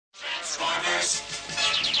Transformers,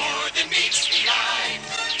 more than meets the eye.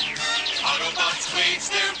 Autobots wage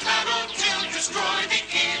their battle to destroy the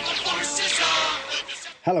evil forces of the...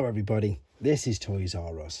 Hello everybody, this is Toys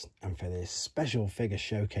R Us, and for this special figure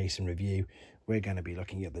showcase and review, we're going to be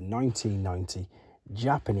looking at the 1990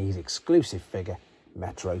 Japanese exclusive figure,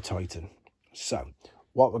 Metrotitan. So,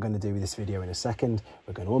 what we're going to do with this video in a second,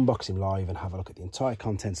 we're going to unbox him live and have a look at the entire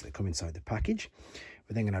contents that come inside the package.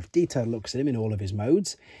 We're then going to have detailed looks at him in all of his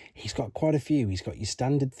modes. He's got quite a few. He's got your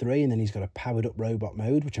standard 3, and then he's got a powered up robot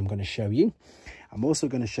mode, which I'm going to show you. I'm also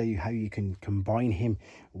going to show you how you can combine him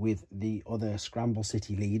with the other Scramble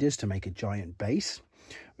City leaders to make a giant base.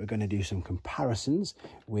 We're going to do some comparisons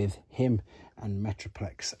with him and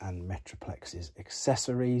Metroplex's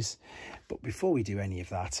accessories. But before we do any of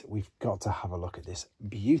that, we've got to have a look at this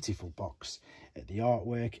beautiful box, at the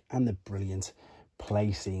artwork and the brilliant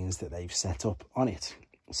play scenes that they've set up on it.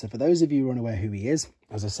 So for those of you who are unaware who he is,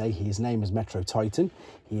 as I say, his name is Metrotitan.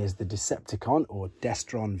 He is the Decepticon or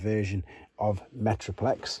Destron version of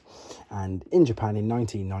Metroplex. And in Japan in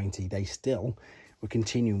 1990, they still were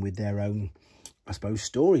continuing with their own, I suppose,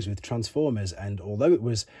 stories with Transformers. And although it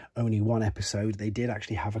was only one episode, they did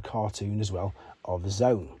actually have a cartoon as well of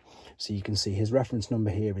Zone. So you can see his reference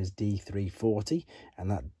number here is D340, and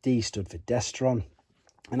that D stood for Destron.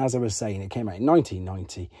 And as I was saying, it came out in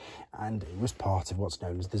 1990, and it was part of what's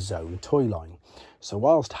known as the Zone toy line. So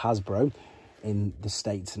whilst Hasbro in the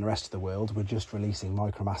States and the rest of the world were just releasing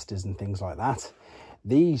Micromasters and things like that,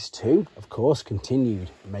 these two, of course, continued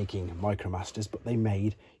making Micromasters, but they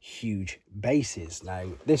made huge bases. Now,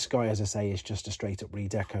 this guy, as I say, is just a straight-up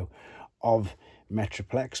redeco of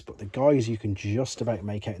Metroplex, but the guys you can just about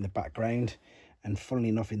make out in the background, and funnily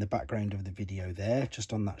enough, in the background of the video there,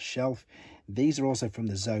 just on that shelf, these are also from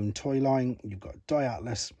the Zone toy line. You've got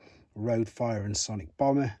Diatlas, Roadfire and Sonic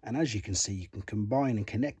Bomber, and as you can see, you can combine and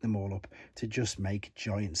connect them all up to just make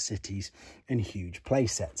giant cities and huge play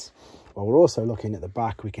sets. While we're also looking at the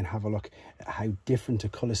back, we can have a look at how different a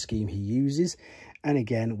colour scheme he uses, and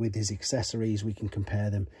again, with his accessories, we can compare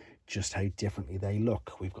them just how differently they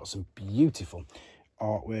look. We've got some beautiful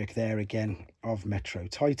artwork there again of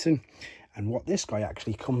Metrotitan. And what this guy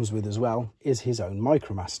actually comes with as well is his own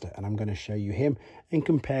Micromaster. And I'm going to show you him and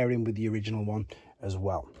compare him with the original one as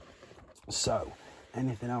well. So,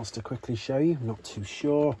 anything else to quickly show you? Not too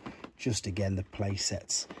sure. Just again, the play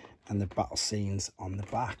sets and the battle scenes on the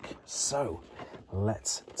back. So,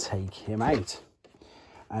 let's take him out.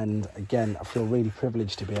 And again, I feel really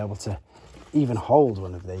privileged to be able to even hold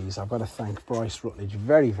one of these. I've got to thank Bryce Rutledge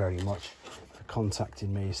very, very much for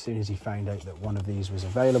contacting me as soon as he found out that one of these was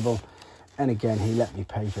available. And again, he let me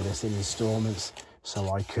pay for this in installments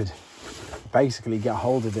so I could basically get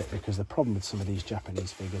hold of it, because the problem with some of these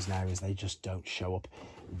Japanese figures now is they just don't show up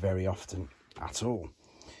very often at all.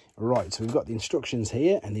 Right, so we've got the instructions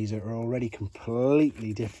here, and these are already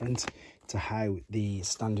completely different to how the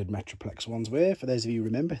standard Metroplex ones were. For those of you who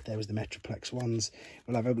remember, there was the Metroplex ones.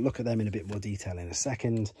 We'll have a look at them in a bit more detail in a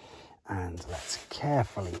second. And let's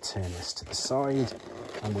carefully turn this to the side,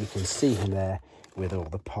 and we can see him there with all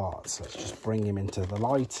the parts. Let's just bring him into the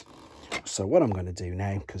light. So what I'm going to do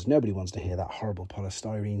now, because nobody wants to hear that horrible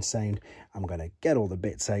polystyrene sound, I'm going to get all the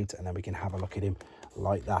bits out, and then we can have a look at him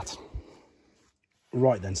like that.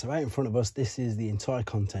 Right then, so out in front of us, this is the entire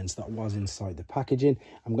contents that was inside the packaging.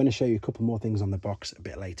 I'm going to show you a couple more things on the box a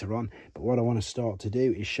bit later on, but what I want to start to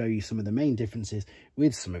do is show you some of the main differences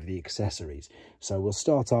with some of the accessories. So we'll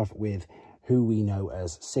start off with who we know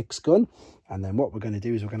as Six Gun, and then what we're going to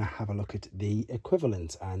do is we're going to have a look at the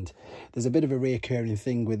equivalent. And there's a bit of a reoccurring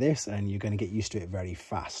thing with this, and you're going to get used to it very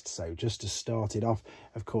fast. So just to start it off,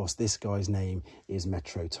 of course, this guy's name is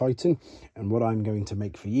Metrotitan, and what I'm going to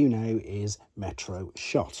make for you now is Metro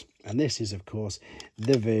Shot. And this is, of course,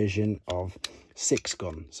 the version of Six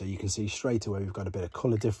Gun. So you can see straight away we've got a bit of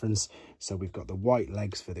colour difference. So we've got the white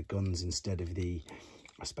legs for the guns instead of the,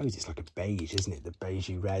 I suppose it's like a beige, isn't it? The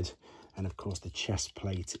beigey red. And of course the chest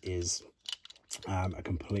plate is a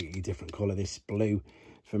completely different colour, this blue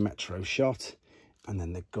for Metro Shot. And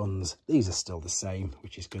then the guns, these are still the same,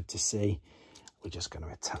 which is good to see. We're just going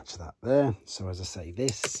to attach that there. So as I say,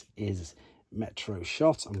 this is Metro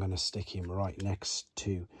Shot. I'm going to stick him right next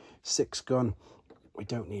to Six Gun. We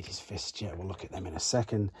don't need his fists yet, we'll look at them in a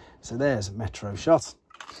second. So there's Metro Shot.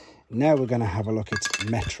 Now we're going to have a look at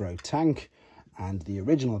Metro Tank, and the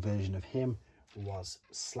original version of him was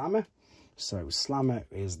Slammer. So Slammer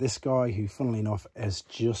is this guy who, funnily enough, has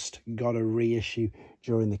just got a reissue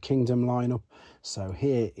during the Kingdom lineup. So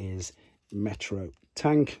here is Metro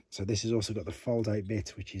Tank. So this has also got the fold out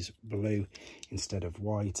bit, which is blue instead of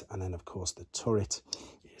white. And then, of course, the turret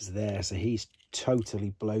is there. So he's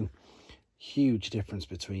totally blue. Huge difference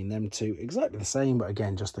between them two. Exactly the same, but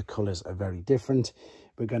again, just the colours are very different.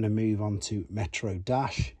 We're going to move on to Metro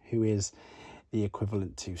Dash, who is the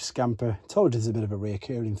equivalent to Scamper. Told you there's a bit of a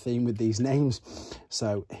reoccurring theme with these names.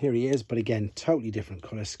 So here he is, but again, totally different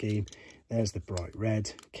colour scheme. There's the bright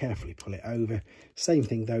red. Carefully pull it over. Same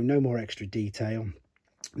thing though, no more extra detail,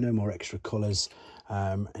 no more extra colours.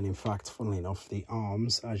 And in fact, funnily enough, the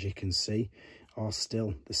arms, as you can see, are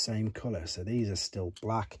still the same colour. So these are still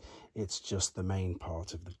black. It's just the main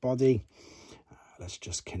part of the body. Let's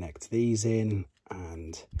just connect these in,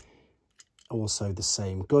 and also the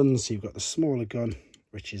same guns. So you've got the smaller gun,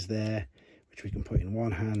 which is there, which we can put in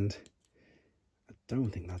one hand. I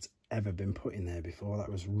don't think that's ever been put in there before. That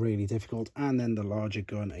was really difficult. And then the larger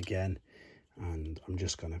gun again, and I'm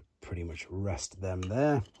just going to pretty much rest them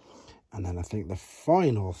there. And then I think the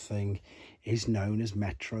final thing is known as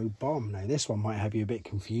Metro Bomb. Now this one might have you a bit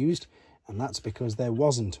confused, and that's because there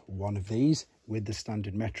wasn't one of these with the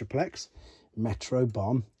standard Metroplex. Metro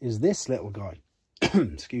Bomb is this little guy.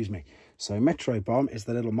 Excuse me. So Metro Bomb is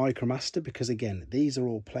the little Micromaster, because again, these are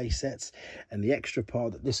all play sets, and the extra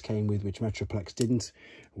part that this came with, which Metroplex didn't,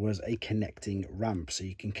 was a connecting ramp. So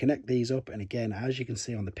you can connect these up, and again, as you can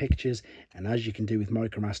see on the pictures, and as you can do with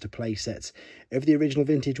Micromaster play sets of the original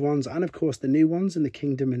vintage ones, and of course the new ones in the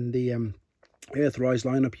Kingdom and the Earthrise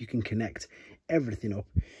lineup, you can connect everything up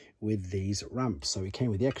with these ramps. So it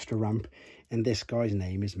came with the extra ramp, and this guy's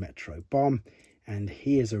name is Metro Bomb, and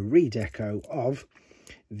he is a redeco of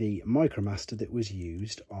the Micromaster that was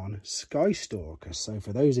used on Skystalker. So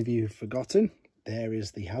for those of you who've forgotten, there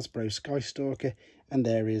is the Hasbro Skystalker, and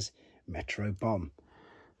there is Metro Bomb.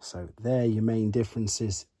 So there are your main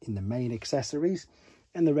differences in the main accessories,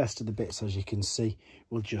 and the rest of the bits, as you can see,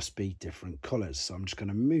 will just be different colours. So I'm just going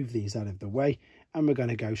to move these out of the way, and we're going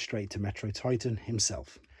to go straight to Metrotitan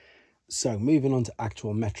himself. So moving on to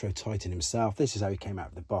actual Metrotitan himself, this is how he came out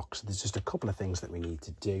of the box. There's just a couple of things that we need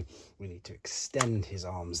to do. We need to extend his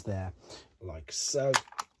arms there, like so,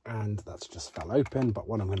 and that's just fell open. But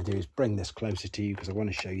what I'm going to do is bring this closer to you, because I want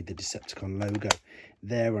to show you the Decepticon logo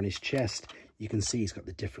there on his chest. You can see he's got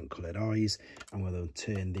the different coloured eyes, and we'll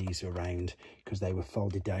turn these around because they were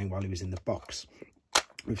folded down while he was in the box.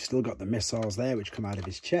 We've still got the missiles there, which come out of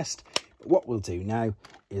his chest. But what we'll do now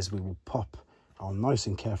is we will pop, I'll nice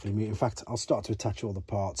and carefully move. In fact, I'll start to attach all the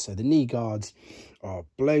parts. So the knee guards are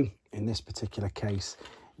blue. In this particular case,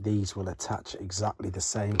 these will attach exactly the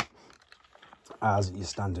same as your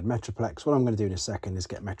standard Metroplex. What I'm going to do in a second is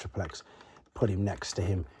get Metroplex, put him next to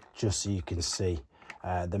him, just so you can see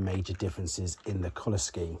the major differences in the colour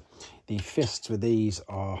scheme. The fists with these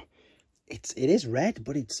are, it is red,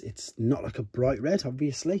 but it's not like a bright red,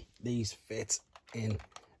 obviously. These fit in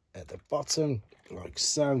at the bottom, like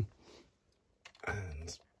so.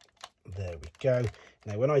 And there we go.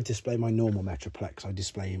 Now when I display my normal Metroplex, I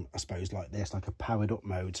display him, I suppose, like this, like a powered up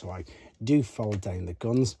mode. So I do fold down the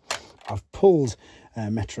guns. I've pulled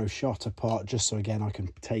Metro Shot apart just so again I can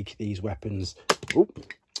take these weapons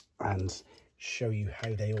and show you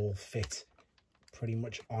how they all fit pretty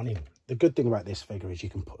much on him. The good thing about this figure is you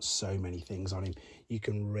can put so many things on him. You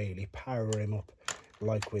can really power him up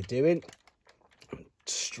like we're doing. I'm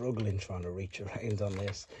struggling trying to reach around on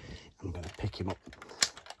this. I'm going to pick him up,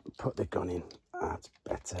 put the gun in. That's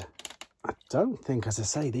better. I don't think, as I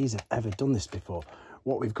say, these have ever done this before.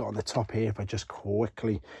 What we've got on the top here, if I just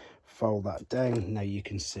quickly fold that down, now you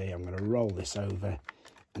can see I'm going to roll this over,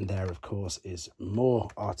 and there, of course, is more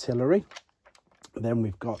artillery. Then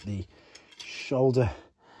we've got the shoulder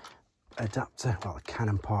adapter, well, the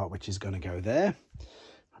cannon part, which is going to go there.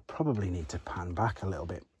 I probably need to pan back a little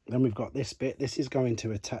bit. Then we've got this bit. This is going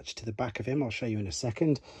to attach to the back of him. I'll show you in a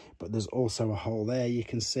second, but there's also a hole there. You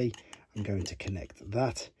can see I'm going to connect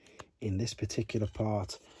that in this particular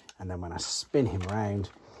part, and then when I spin him around,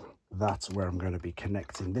 that's where I'm going to be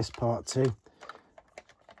connecting this part to.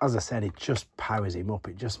 As I said, it just powers him up.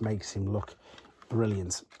 It just makes him look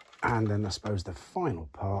brilliant. And then I suppose the final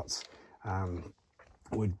parts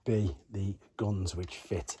would be the guns, which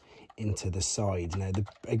fit into the side. Now,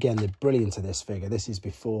 again, the brilliance of this figure, this is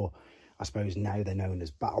before, I suppose now they're known as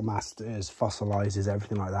Battle Masters, Fossilizers,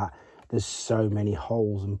 everything like that. There's so many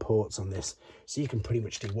holes and ports on this, so you can pretty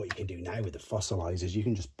much do what you can do now with the Fossilizers. You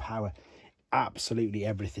can just power absolutely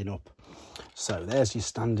everything up. So there's your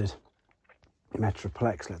standard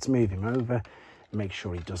Metroplex. Let's move him over, make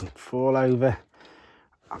sure he doesn't fall over.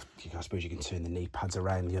 I suppose you can turn the knee pads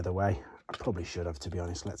around the other way. I probably should have, to be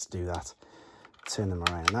honest. Let's do that. Turn them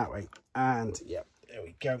around that way, and yeah, there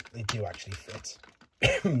we go. They do actually fit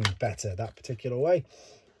better that particular way.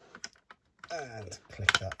 And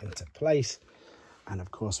click that into place, and of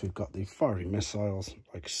course we've got the firing missiles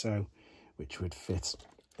like so, which would fit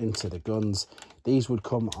into the guns. These would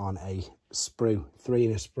come on a sprue, 3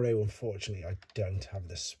 in a sprue. Unfortunately, I don't have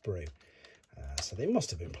the sprue. So they must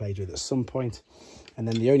have been played with at some point. And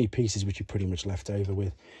then the only pieces which you're pretty much left over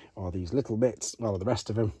with are these little bits. Well, the rest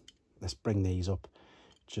of them, let's bring these up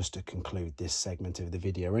just to conclude this segment of the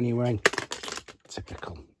video anyway.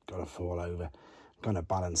 Typical, gonna fall over, gonna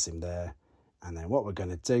balance him there. And then what we're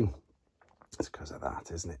gonna do, it's because of that,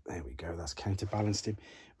 isn't it? There we go, that's counterbalanced him.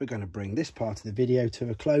 We're gonna bring this part of the video to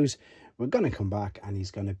a close. We're gonna come back and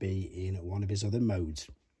he's gonna be in one of his other modes.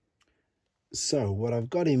 So what I've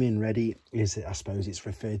got him in ready is, I suppose it's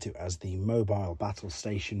referred to as the mobile battle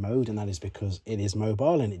station mode, and that is because it is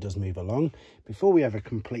mobile and it does move along. Before we have a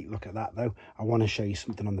complete look at that though, I want to show you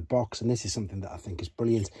something on the box, and this is something that I think is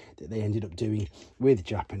brilliant that they ended up doing with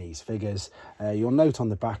Japanese figures. You'll note on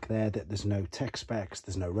the back there that there's no tech specs,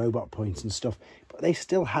 there's no robot points and stuff, but they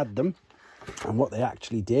still had them. And what they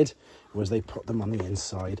actually did was they put them on the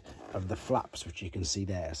inside of the flaps, which you can see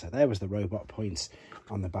there. So there was the robot points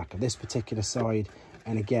on the back of this particular side.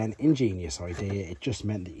 And again, ingenious idea. It just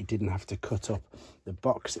meant that you didn't have to cut up the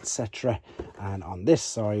box, etc. And on this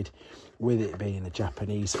side, with it being a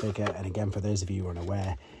Japanese figure, and again, for those of you who are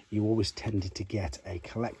unaware, you always tended to get a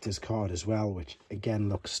collector's card as well, which again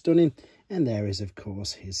looks stunning. And there is, of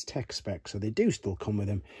course, his tech spec. So they do still come with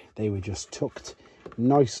them. They were just tucked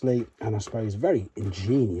nicely and I suppose very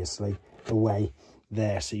ingeniously away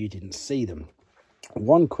there so you didn't see them.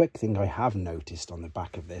 One quick thing I have noticed on the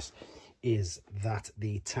back of this is that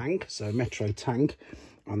the tank, so Metro tank,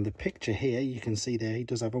 on the picture here you can see there he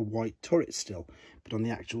does have a white turret still, but on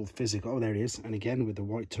the actual physical, oh there he is, and again with the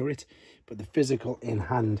white turret, but the physical in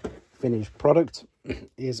hand finished product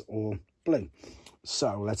is all blue.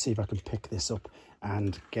 So let's see if I can pick this up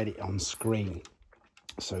and get it on screen.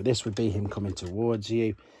 So this would be him coming towards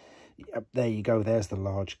you. Yep, there you go, there's the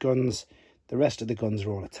large guns. The rest of the guns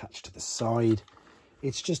are all attached to the side.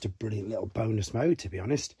 It's just a brilliant little bonus mode, to be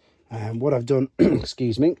honest. And what I've done,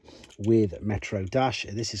 excuse me, with Metro Dash,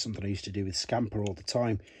 this is something I used to do with Scamper all the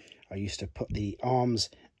time. I used to put the arms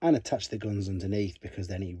and attach the guns underneath, because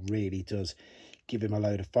then he really does give him a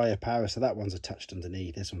load of firepower. So that one's attached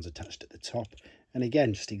underneath, this one's attached at the top. And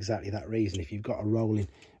again, just exactly that reason. If you've got a rolling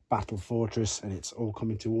battle fortress and it's all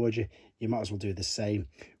coming towards you, you might as well do the same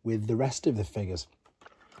with the rest of the figures,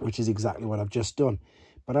 which is exactly what I've just done.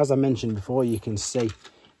 But as I mentioned before, you can see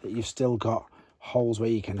that you've still got holes where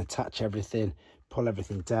you can attach everything, pull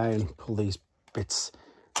everything down, pull these bits,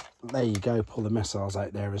 there you go, pull the missiles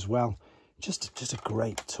out there as well. Just a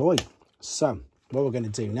great toy. So what we're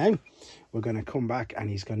going to do now, we're going to come back and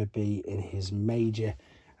he's going to be in his major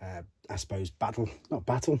I suppose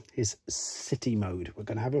his city mode. We're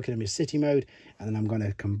going to have a look at him in his city mode, and then I'm going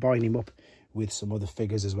to combine him up with some other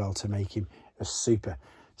figures as well to make him a super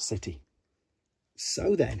city.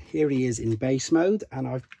 So then, here he is in base mode, and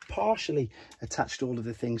I've partially attached all of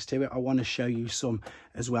the things to it. I want to show you some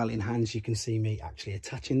as well in hands. You can see me actually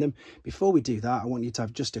attaching them. Before we do that, I want you to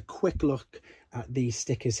have just a quick look at these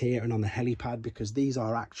stickers here and on the helipad, because these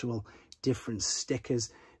are actual different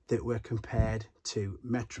stickers that were compared to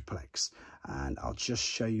Metroplex, and I'll just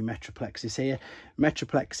show you Metroplexes here.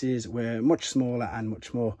 Metroplexes were much smaller and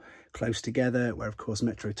much more close together, where of course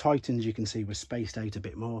Metrotitans, you can see, were spaced out a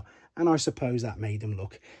bit more, and I suppose that made them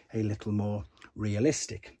look a little more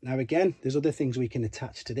realistic. Now again, there's other things we can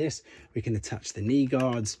attach to this. We can attach the knee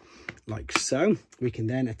guards like so. We can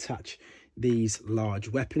then attach these large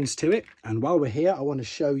weapons to it, and while we're here, I want to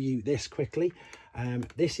show you this quickly.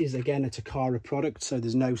 This is again a Takara product, so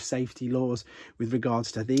there's no safety laws with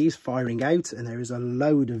regards to these firing out, and there is a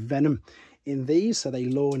load of venom in these, so they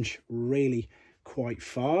launch really quite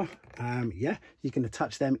far. Yeah, you can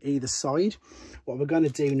attach them either side. What we're going to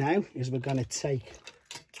do now is we're going to take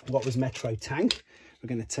what was Metro Tank. We're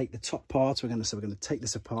going to take the top part, we're going to take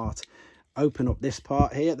this apart, open up this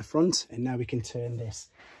part here at the front, and now we can turn this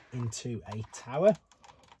into a tower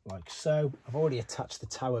like so. I've already attached the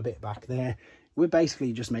tower bit back there. We're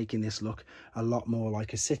basically just making this look a lot more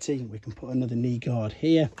like a city. We can put another knee guard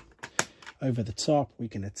here over the top. We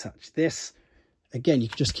can attach this. Again, you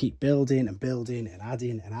can just keep building and building and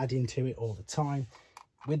adding to it all the time.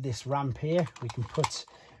 With this ramp here, we can put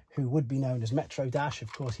who would be known as Metro Dash.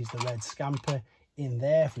 Of course, he's the red Scamper in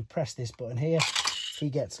there. If we press this button here, he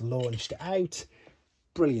gets launched out.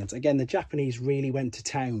 Brilliant. Again, the Japanese really went to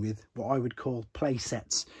town with what I would call play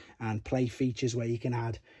sets and play features where you can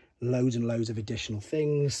add loads and loads of additional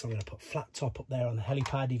things. So I'm going to put flat top up there on the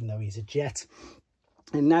helipad, even though he's a jet.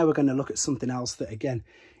 And now we're going to look at something else that, again,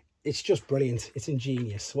 it's just brilliant. It's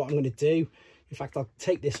ingenious. So what I'm going to do, in fact, I'll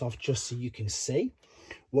take this off just so you can see.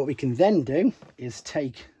 What we can then do is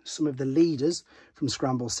take some of the leaders from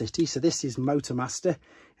Scramble City. So this is Motormaster,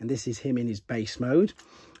 and this is him in his base mode.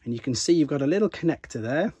 And you can see you've got a little connector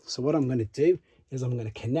there. So what I'm going to do is I'm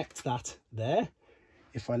going to connect that there.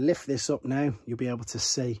 If I lift this up now, you'll be able to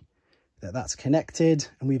see that that's connected.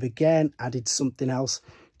 And we've again added something else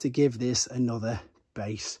to give this another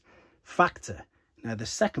base factor. Now the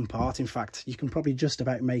second part, in fact, you can probably just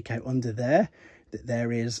about make out under there that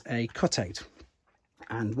there is a cutout.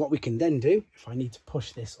 And what we can then do, if I need to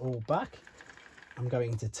push this all back, I'm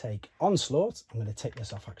going to take Onslaught. I'm going to take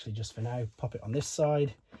this off actually just for now, pop it on this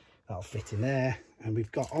side. That'll fit in there. And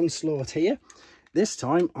we've got Onslaught here. This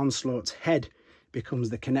time, Onslaught's head becomes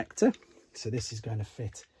the connector. So this is going to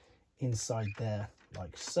fit inside there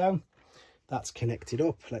like so. That's connected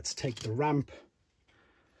up. Let's take the ramp.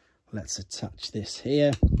 Let's attach this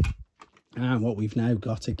here. And what we've now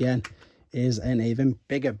got again is an even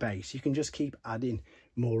bigger base. You can just keep adding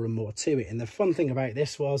more and more to it. And the fun thing about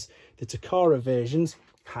this was the Takara versions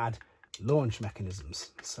had launch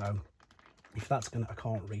mechanisms. So if that's gonna, I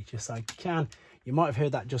can't reach this, I can. You might have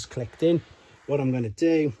heard that just clicked in. What I'm going to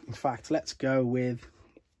do, in fact, let's go with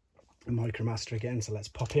the Micromaster again. So let's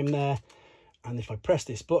pop him there. And if I press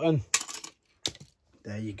this button,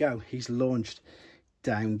 there you go. He's launched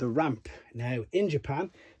down the ramp. Now in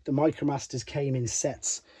Japan, the Micromasters came in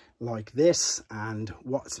sets like this, and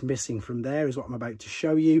what's missing from there is what I'm about to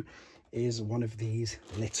show you is one of these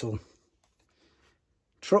little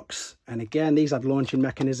trucks. And again, these had launching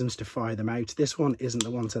mechanisms to fire them out. This one isn't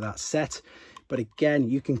the one to that set, but again,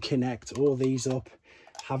 you can connect all these up,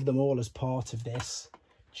 have them all as part of this,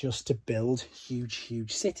 just to build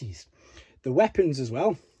huge cities. The weapons as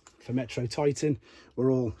well for Metrotitan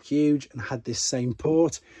were all huge and had this same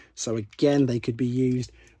port, so again they could be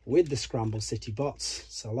used with the Scramble City bots.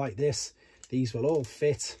 So like this, these will all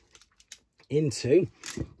fit into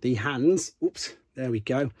the hands, oops, there we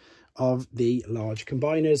go, of the large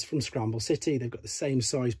combiners from Scramble City. They've got the same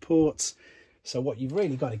size ports. So what you've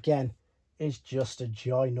really got again is just a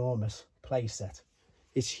ginormous play set.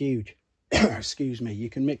 It's huge. Excuse me. You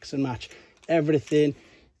can mix and match everything.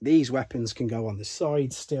 These weapons can go on the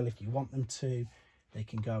sides still if you want them to. They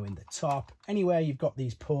can go in the top. Anywhere you've got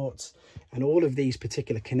these ports and all of these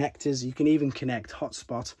particular connectors. You can even connect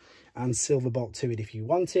Hotspot and Silverbolt to it if you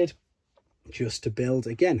wanted, just to build,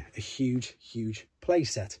 again, a huge play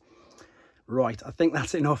set. Right, I think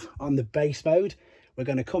that's enough on the base mode. We're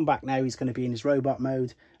going to come back now. He's going to be in his robot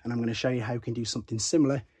mode, and I'm going to show you how he can do something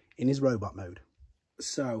similar in his robot mode.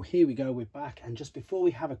 So here we go, we're back, and just before we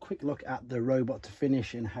have a quick look at the robot to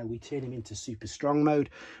finish and how we turn him into super strong mode,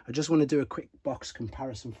 I just want to do a quick box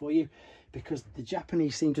comparison for you, because the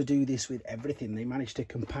Japanese seem to do this with everything. They manage to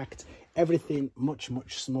compact everything much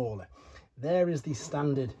smaller. There is the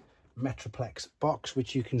standard Metroplex box,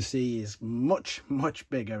 which you can see is much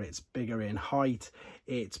bigger. It's bigger in height,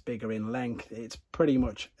 it's bigger in length, it's pretty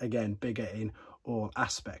much, again, bigger in all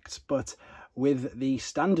aspects. But with the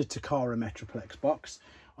standard Takara Metroplex box,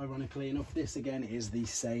 ironically enough, this again is the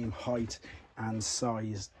same height and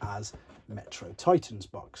size as Metrotitan's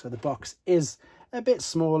box. So the box is a bit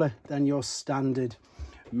smaller than your standard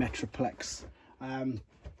Metroplex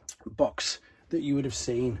box that you would have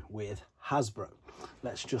seen with Hasbro.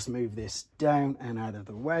 Let's just move this down and out of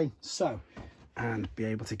the way, so, and be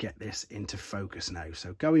able to get this into focus now.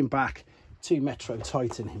 So going back to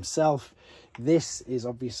Metrotitan himself, this is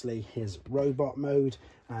obviously his robot mode,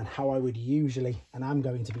 and how I would usually, and I'm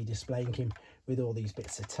going to be displaying him with all these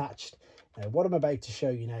bits attached. Now what I'm about to show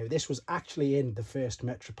you now, this was actually in the first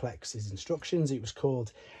Metroplex's instructions. It was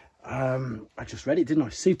called, I just read it, didn't I?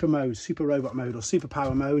 Super mode, super robot mode, or super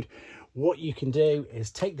power mode. What you can do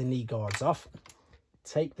is take the knee guards off,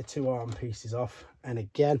 take the two arm pieces off, and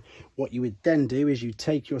again, what you would then do is you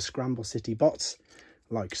take your Scramble City bots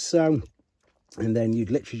like so, and then you'd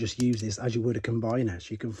literally just use this as you would a combiner. So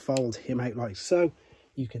you can fold him out like so.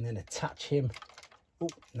 You can then attach him. Oh,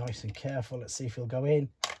 nice and careful. Let's see if he'll go in.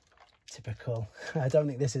 Typical. I don't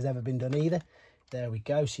think this has ever been done either. There we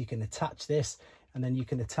go. So you can attach this, and then you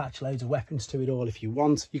can attach loads of weapons to it all if you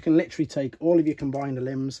want. You can literally take all of your combiner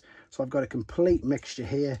limbs. So I've got a complete mixture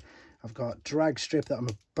here. I've got drag strip that I'm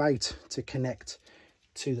about to connect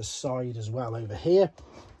to the side as well over here.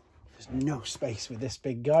 There's no space with this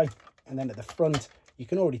big guy. And then at the front, you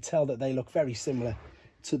can already tell that they look very similar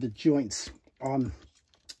to the joints on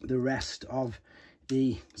the rest of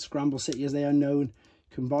the Scramble City as they are known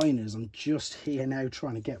combiners. I'm just here now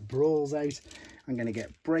trying to get brawls out. I'm going to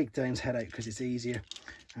get breakdowns head out because it's easier.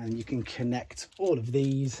 And you can connect all of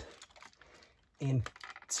these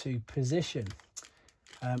into position.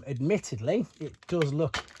 Admittedly, it does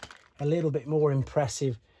look a little bit more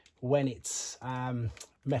impressive when it's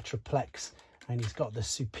metroplex and he's got the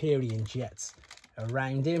Superior jets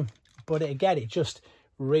around him. But again, it just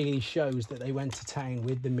really shows that they went to town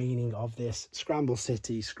with the meaning of this. Scramble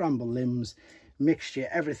city, scramble limbs, mixture,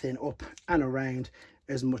 everything up and around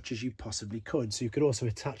as much as you possibly could. So you could also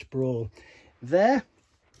attach Brawl there,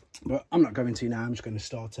 but I'm not going to now. I'm just going to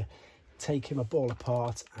start to take him all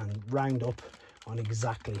apart and round up on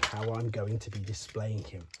exactly how I'm going to be displaying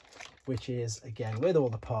him, which is, again, with all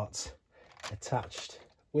the parts attached,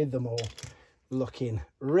 with them all looking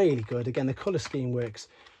really good. Again, the colour scheme works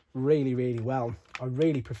really, really well. I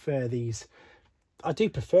really prefer these. I do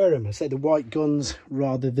prefer them. I say the white guns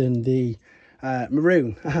rather than the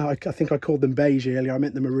maroon. I think I called them beige earlier. I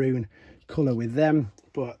meant the maroon colour with them,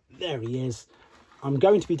 but there he is. I'm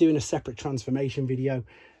going to be doing a separate transformation video.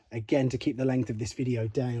 Again, to keep the length of this video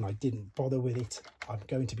down, I didn't bother with it. I'm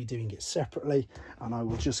going to be doing it separately, and I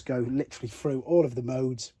will just go literally through all of the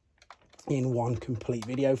modes in one complete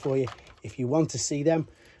video for you. If you want to see them,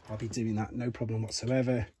 I'll be doing that, no problem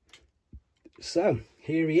whatsoever. So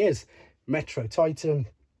here he is, Metrotitan,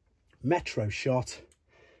 Metro Shot,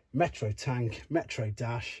 Metro Tank, Metro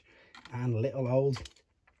Dash, and little old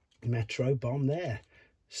Metro Bomb there.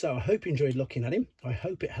 So I hope you enjoyed looking at him. I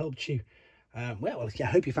hope it helped you. Well, I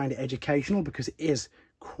hope you found it educational, because it is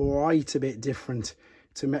quite a bit different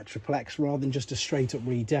to Metroplex. Rather than just a straight up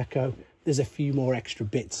redeco, there's a few more extra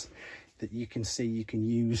bits that you can see you can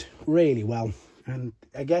use really well. And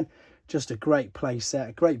again, just a great play set,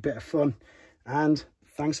 a great bit of fun. And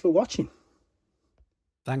thanks for watching.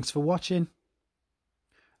 Thanks for watching.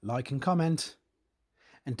 Like and comment,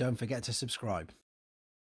 and don't forget to subscribe.